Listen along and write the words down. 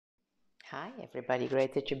Hi everybody,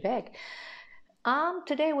 great that you're back.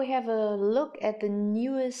 Today we have a look at the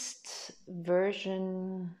newest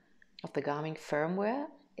version of the Garmin firmware.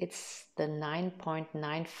 It's the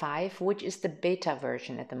 9.95, which is the beta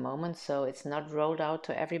version at the moment, so it's not rolled out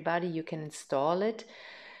to everybody. You can install it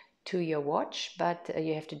to your watch, but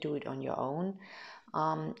you have to do it on your own.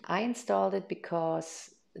 I installed it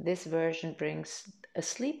because this version brings a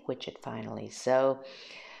sleep widget finally. So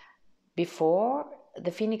before, the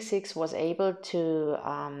Fenix 6 was able to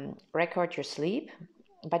record your sleep,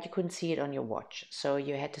 but you couldn't see it on your watch. So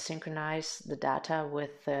you had to synchronize the data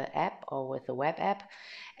with the app or with the web app,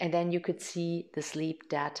 and then you could see the sleep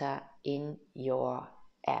data in your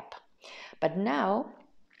app. But now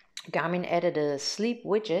Garmin added a sleep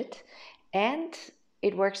widget, and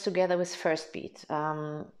it works together with Firstbeat.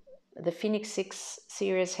 The Fenix 6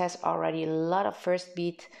 series has already a lot of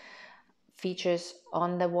Firstbeat features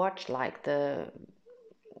on the watch, like the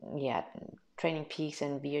training peaks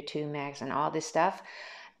and VO2 max and all this stuff.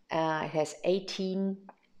 It has 18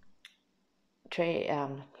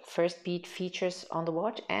 Firstbeat features on the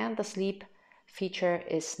watch, and the sleep feature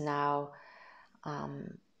is now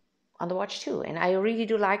on the watch too. And I really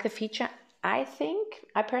do like the feature. I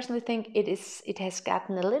personally think it has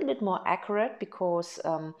gotten a little bit more accurate because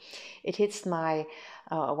it hits my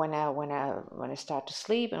when I start to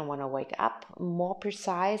sleep and when I wake up more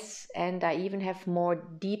precise, and I even have more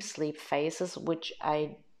deep sleep phases, which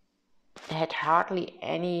I had hardly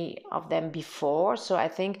any of them before. So I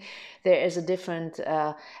think there is a different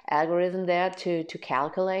algorithm there to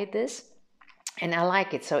calculate this, and I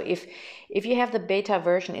like it. So if you have the beta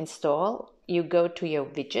version installed, you go to your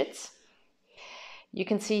widgets. You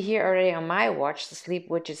can see here already on my watch, the sleep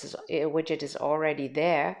widget is already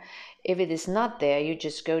there. If it is not there, you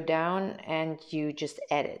just go down and you just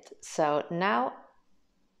add it. So now,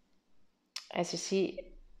 as you see,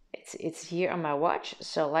 it's here on my watch.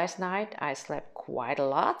 So last night I slept quite a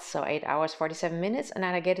lot, so 8 hours 47 minutes, and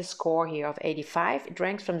then I get a score here of 85. It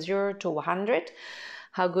ranks from 0 to 100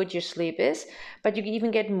 how good your sleep is, but you can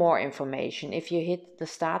even get more information. If you hit the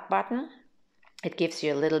start button, it gives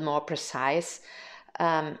you a little more precise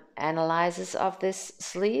analysis of this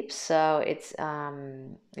sleep. So it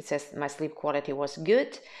says my sleep quality was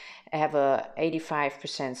good. I have a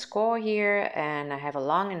 85% score here, and I have a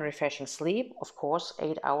long and refreshing sleep. Of course,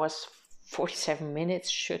 8 hours 47 minutes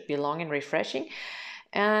should be long and refreshing.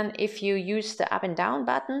 And if you use the up and down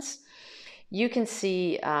buttons, you can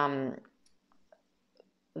see the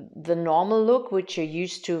normal look, which you're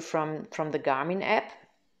used to from the Garmin app.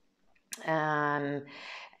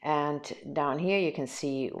 And down here you can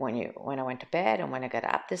see when I went to bed and when I got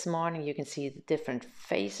up this morning. You can see the different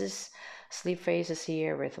phases, sleep phases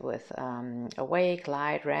here with awake,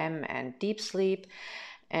 light, REM, and deep sleep.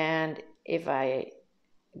 And if I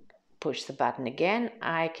push the button again,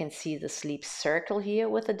 I can see the sleep circle here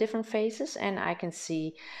with the different phases, and I can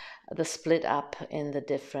see the split up in the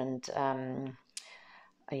different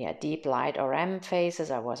deep, light, or REM phases.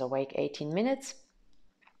 I was awake 18 minutes.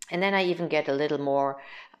 And then I even get a little more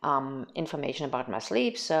information about my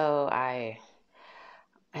sleep. So I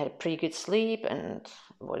had a pretty good sleep, and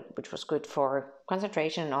which was good for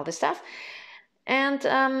concentration and all this stuff. And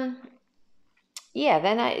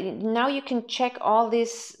now you can check all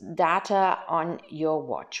this data on your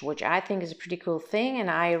watch, which I think is a pretty cool thing. And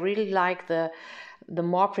I really like the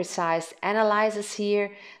more precise analysis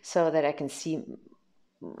here, so that I can see,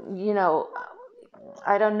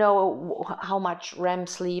 I don't know how much REM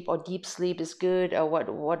sleep or deep sleep is good, or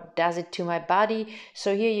what does it to my body.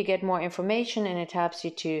 So here you get more information, and it helps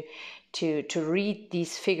you to read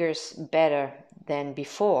these figures better than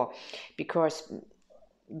before, because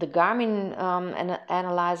the Garmin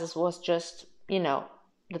analysis was just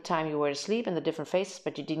the time you were asleep and the different phases,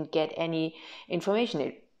 but you didn't get any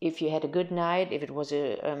information if you had a good night, if it was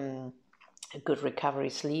a good recovery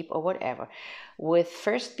sleep or whatever. With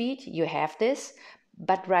Firstbeat you have this,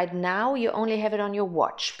 but right now you only have it on your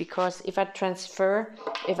watch, because if I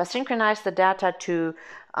synchronize the data to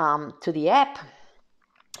the app,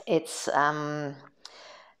 it's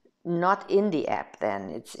not in the app.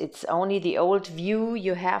 Then it's only the old view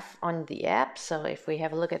you have on the app. So if we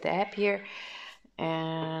have a look at the app here,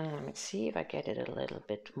 and let me see if I get it a little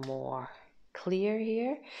bit more clear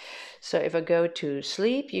here. So if I go to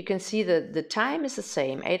sleep, you can see the time is the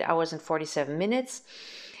same, 8 hours and 47 minutes,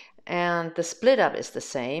 and the split up is the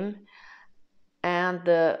same, and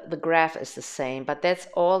the graph is the same, but that's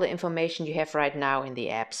all the information you have right now in the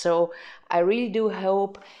app. So I really do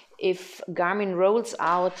hope, if Garmin rolls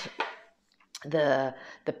out the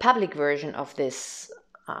public version of this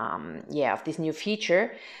of this new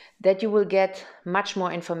feature, that you will get much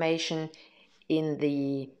more information in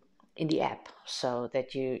the app, so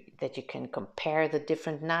that you can compare the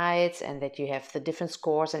different nights and that you have the different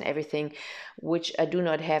scores and everything, which I do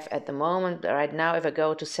not have at the moment. Right now, if I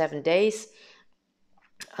go to 7 days,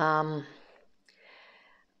 I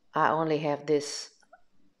only have this.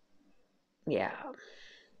 Yeah,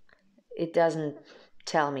 it doesn't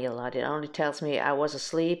tell me a lot. It only tells me I was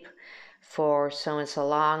asleep for so and so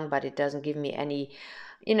long, but it doesn't give me any,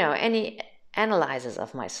 any analysis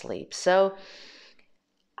of my sleep. So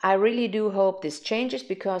I really do hope this changes,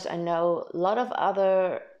 because I know a lot of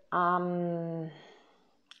other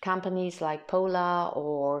companies like Polar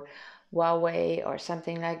or Huawei or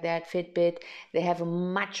something like that, Fitbit, they have a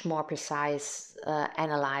much more precise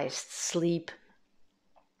analyzed sleep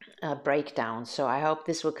breakdown. So I hope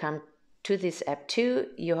this will come to this app too.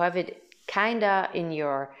 You have it kinda in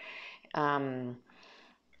your on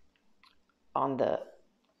the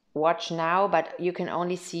watch now, but you can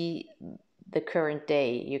only see the current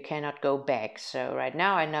day. You cannot go back. So right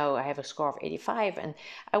now I know I have a score of 85, and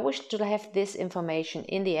I wish to have this information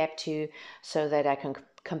in the app too, so that I can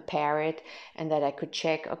compare it and that I could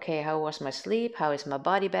check, okay, how was my sleep? How is my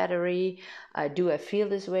body battery? Do I feel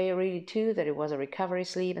this way really too, that it was a recovery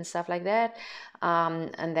sleep and stuff like that?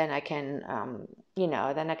 And then I can,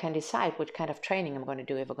 then I can decide what kind of training I'm going to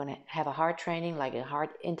do. If I'm going to have a hard training, like a hard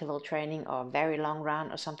interval training or a very long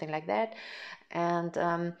run or something like that. And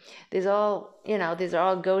this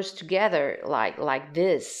all goes together like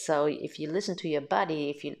this. So if you listen to your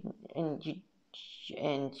body, if you and you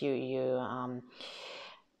and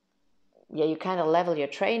you kind of level your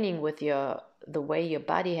training with the way your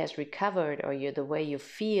body has recovered, or the way you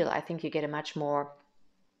feel, I think you get a much more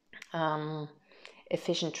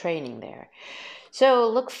efficient training there. So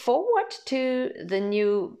look forward to the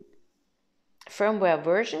new firmware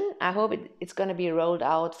version. I hope it's going to be rolled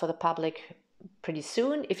out for the public pretty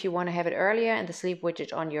soon. If you want to have it earlier and the sleep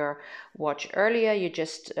widget on your watch earlier, you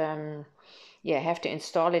just have to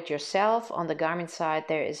install it yourself. On the Garmin side,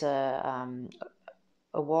 there is a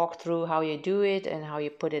walkthrough how you do it and how you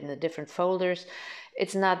put it in the different folders.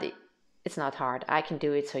 It's not hard. I can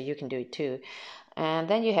do it, so you can do it too. And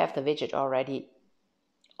then you have the widget already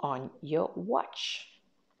on your watch.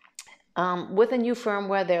 With the new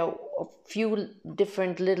firmware, there are a few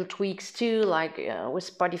different little tweaks too, like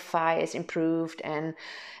with Spotify is improved, and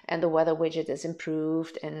the weather widget is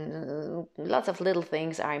improved, and lots of little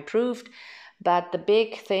things are improved. But the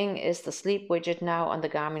big thing is the sleep widget now on the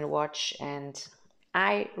Garmin watch, and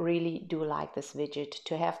I really do like this widget,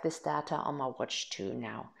 to have this data on my watch too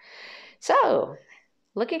now. So,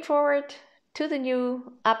 looking forward to the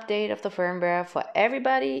new update of the firmware for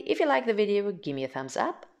everybody. If you like the video, give me a thumbs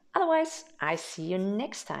up. Otherwise, I see you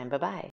next time. Bye bye.